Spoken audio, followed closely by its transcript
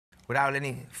without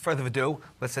any further ado,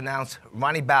 let's announce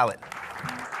Ronnie Ballard.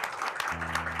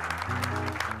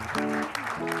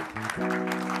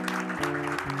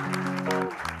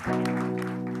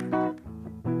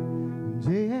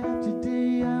 Day after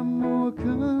day, I'm more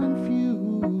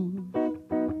confused.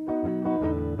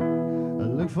 I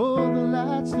look for the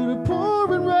lights through the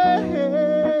pouring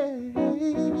rain.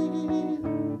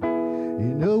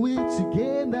 You know it's a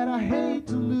game that I hate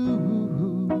to lose.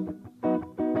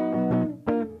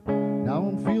 Now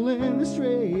I'm feeling the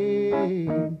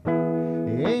strain.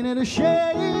 Ain't it a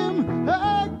shame?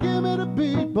 Give me the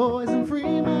beat, boys, and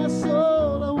free my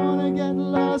soul. I wanna get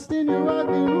lost in your rock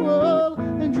and roll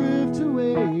and drift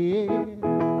away.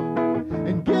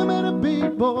 And give me the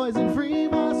beat, boys, and free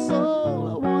my soul.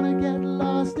 I wanna get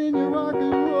lost in your rock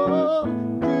and roll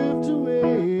and drift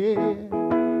away.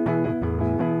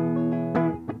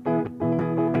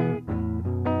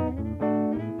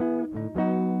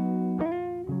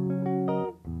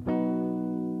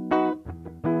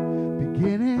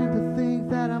 Beginning to think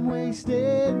that I'm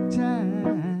wasting time.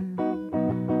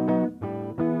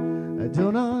 I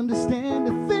don't understand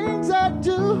the things I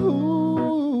do.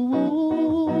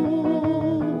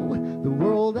 The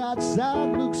world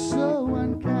outside looks so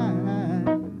unkind.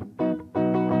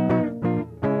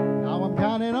 Now I'm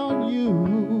counting on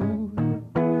you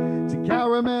to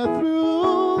carry me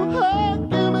through. Oh,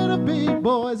 give me the beat,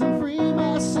 boys, and free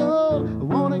my soul. I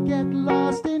wanna get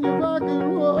lost in your rock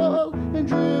and roll and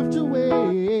drift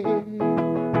away.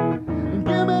 And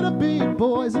give me the beat,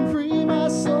 boys, and free my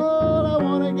soul. I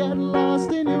wanna get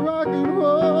lost in your rock and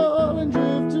roll and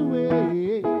drift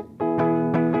away.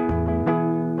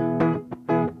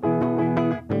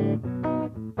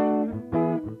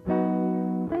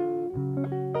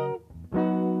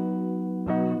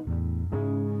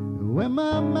 When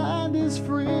my mind is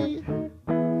free,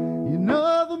 you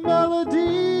know the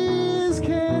melodies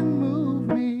can move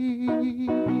me.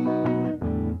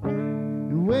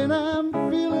 And when I'm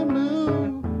feeling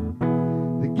blue,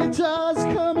 the guitar's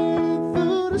coming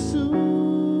through to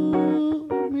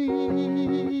soothe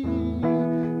me.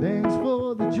 Thanks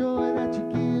for the joy that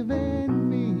you're giving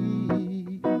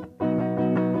me.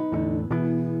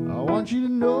 I want you to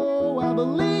know I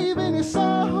believe in your song.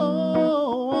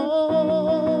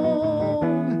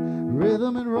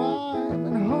 Rhythm and rhyme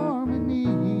and harmony.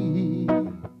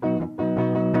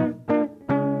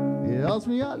 It helps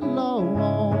me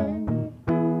along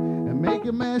and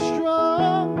making me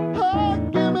strong. Oh,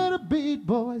 give me the beat,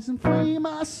 boys, and free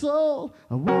my soul.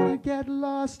 I wanna get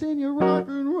lost in your rock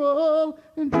and roll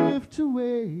and drift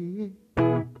away.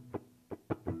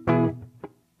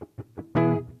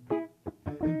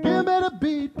 And give me the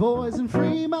beat, boys, and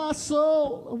free my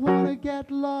soul. I wanna get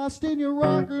lost in your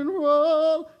rock and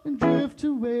roll and drift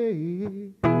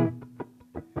away.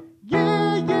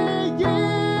 Yeah, yeah, yeah.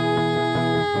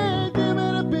 Give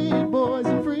me the beat, boys,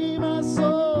 and free my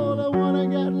soul. I wanna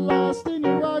get lost in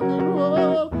your rock and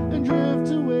roll and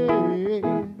drift away.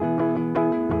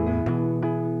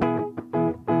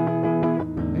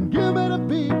 And give me the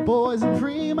beat, boys, and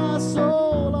free my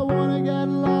soul. I wanna get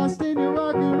lost in your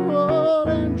rock and roll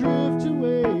and drift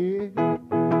away.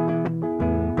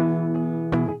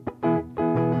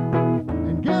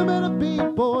 And give me the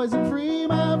beat, boys, and free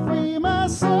my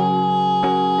soul.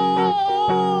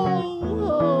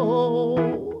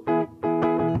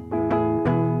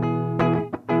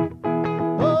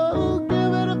 Oh,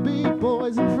 give me the beat,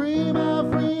 boys, and free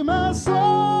my soul.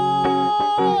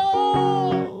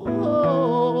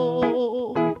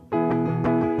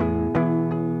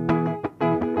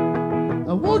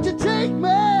 Won't you take me?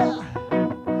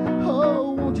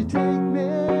 Oh, won't you take me?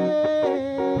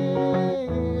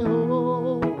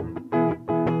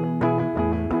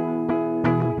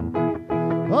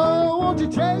 Oh, won't you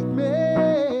take me?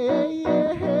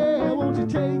 Yeah, won't you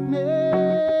take me?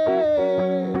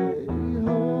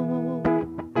 Oh.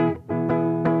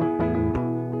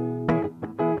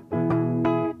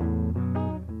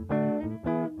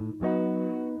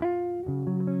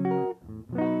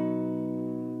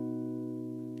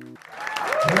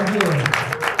 Thank you.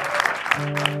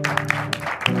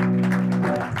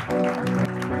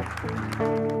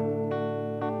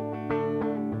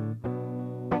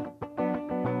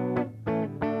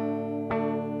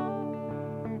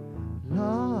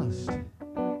 Lost.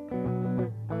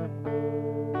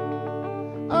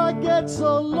 I get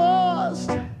so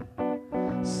lost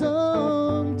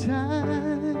sometimes.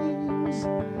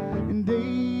 And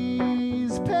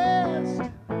days past,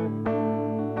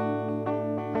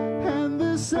 and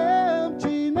this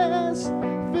emptiness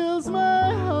fills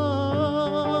my heart.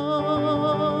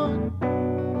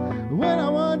 When I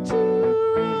want to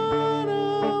run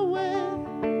away,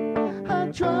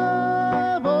 I try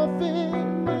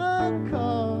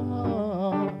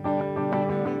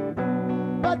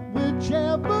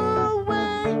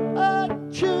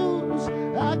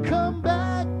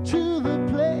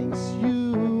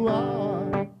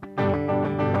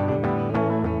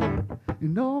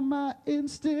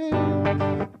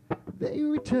instincts, they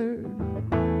return,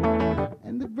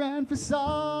 and the grand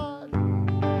facade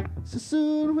so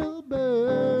soon will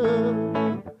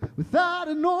burn. Without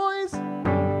a noise,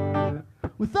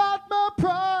 without my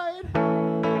pride,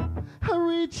 I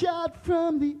reach out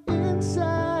from the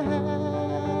inside.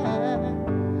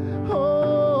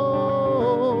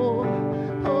 Oh,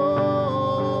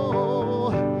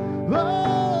 oh,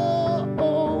 oh,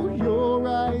 oh, your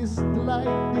eyes, the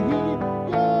light, the heat,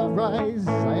 your eyes,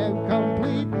 I am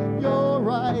complete, your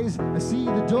eyes, I see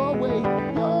the doorway,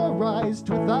 your eyes,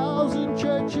 to 1,000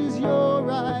 churches, your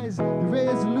eyes, the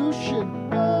resolution,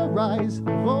 your eyes, of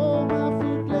all my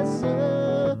fruitless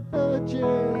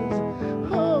urges.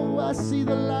 Oh, I see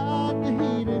the light, the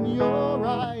heat in your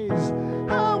eyes.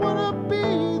 I wanna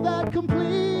be that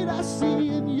complete I see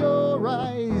in your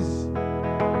eyes.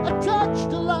 I touch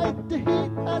the light, the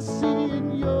heat I see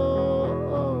in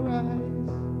your eyes.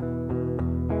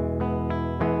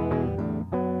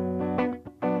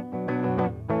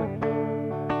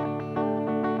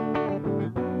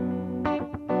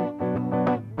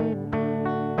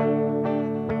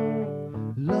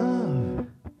 Love,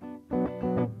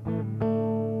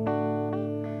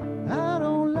 I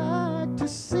don't like to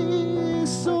see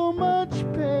so much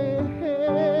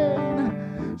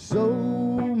pain, so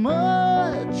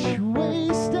much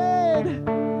wasted,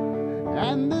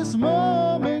 and this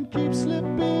moment keeps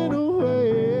slipping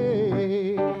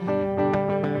away.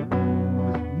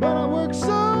 But I work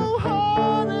so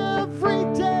hard every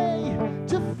day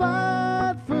to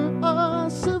fight for our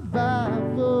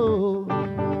survival.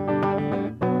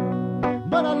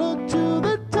 But I look to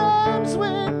the times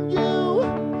when you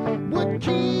would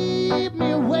keep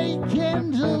me awake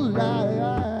and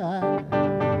alive.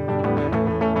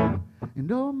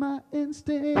 And all my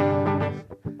instincts,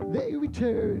 they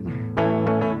return,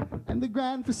 and the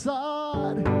grand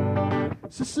facade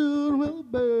so soon will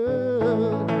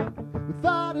burn.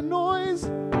 Without a noise,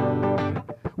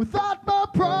 without my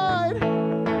pride,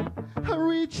 I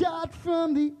reach out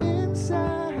from the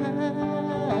inside.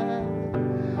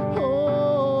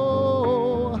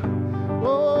 Oh,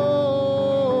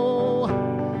 oh,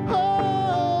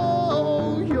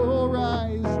 oh, your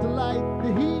eyes, the light,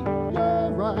 the heat,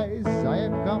 your eyes, I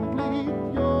am complete,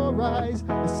 your eyes,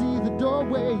 I see the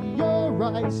doorway, your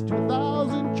eyes, to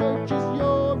 1,000 churches,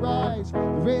 your eyes, the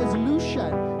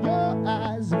resolution, your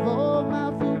eyes, of all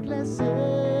my fruitless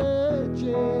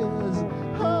edges.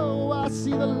 Oh, I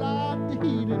see the light, the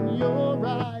heat in your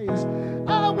eyes.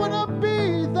 I wanna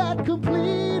be that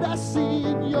complete I see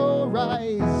in your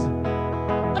eyes.